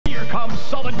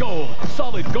Solid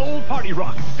Gold Party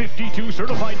Rock. 52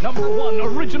 certified #1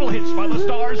 original hits by the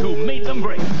stars who made them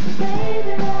great.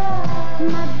 Baby love,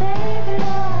 my baby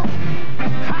love.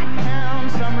 Hot town,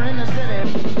 summer in the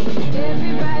city.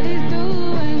 Everybody's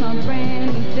doing a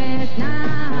brand new dance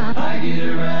now. I get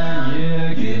around,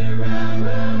 yeah, get around,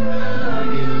 round, round, I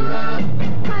get around.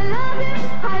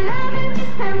 I love him,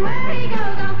 and where he goes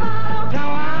I follow. Now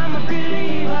I'm a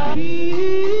believer.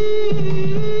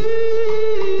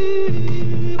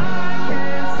 I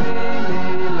can't see me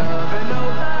loving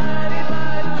nobody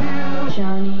but you.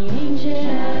 Johnny Angel,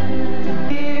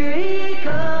 Here he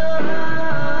comes.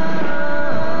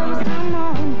 come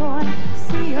on boy,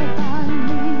 see about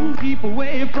me. Keep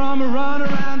away from a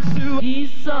runaround Sue.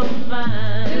 He's so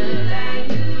fine.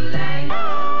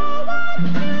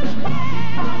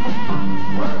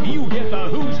 You get the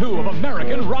who's who of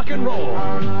American rock and roll.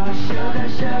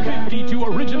 52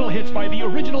 original hits by the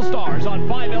original stars on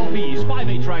 5 LPs, 5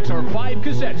 8-tracks, or 5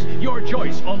 cassettes. Your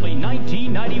choice, only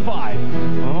 $19.95.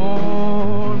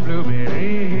 Oh,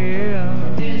 Blueberry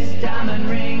Hill. This diamond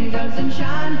ring doesn't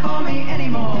shine for me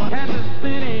anymore. Kansas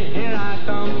City, here I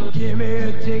come. Give me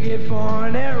a ticket for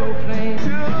an aeroplane.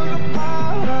 Sugar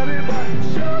pie, honey bun,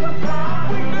 sugar pie,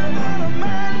 quicker than a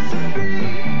man should be.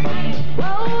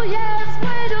 Oh yes,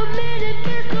 wait a minute,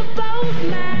 Mr.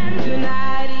 Postman.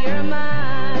 Tonight you're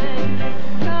mine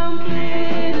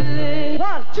completely.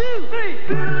 1, 2, 3.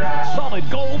 Solid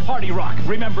Gold Party Rock.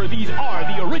 Remember, these are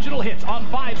the original hits on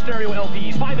 5 stereo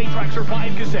LPs, 5 8-tracks, or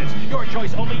 5 cassettes. Your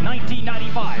choice, only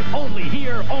 $19.95. Only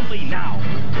here, only now.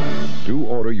 To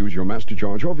order, use your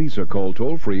MasterCharge or Visa. Call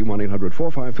toll-free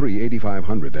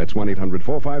 1-800-453-8500. That's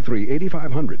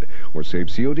 1-800-453-8500. Or save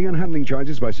COD and handling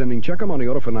charges by sending check or money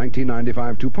order for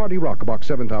 $19.95 to Party Rock, Box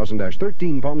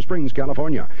 7000-13, Palm Springs,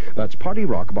 California. That's Party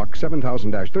Rock, Box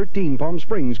 7000-13, Palm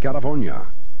Springs, California.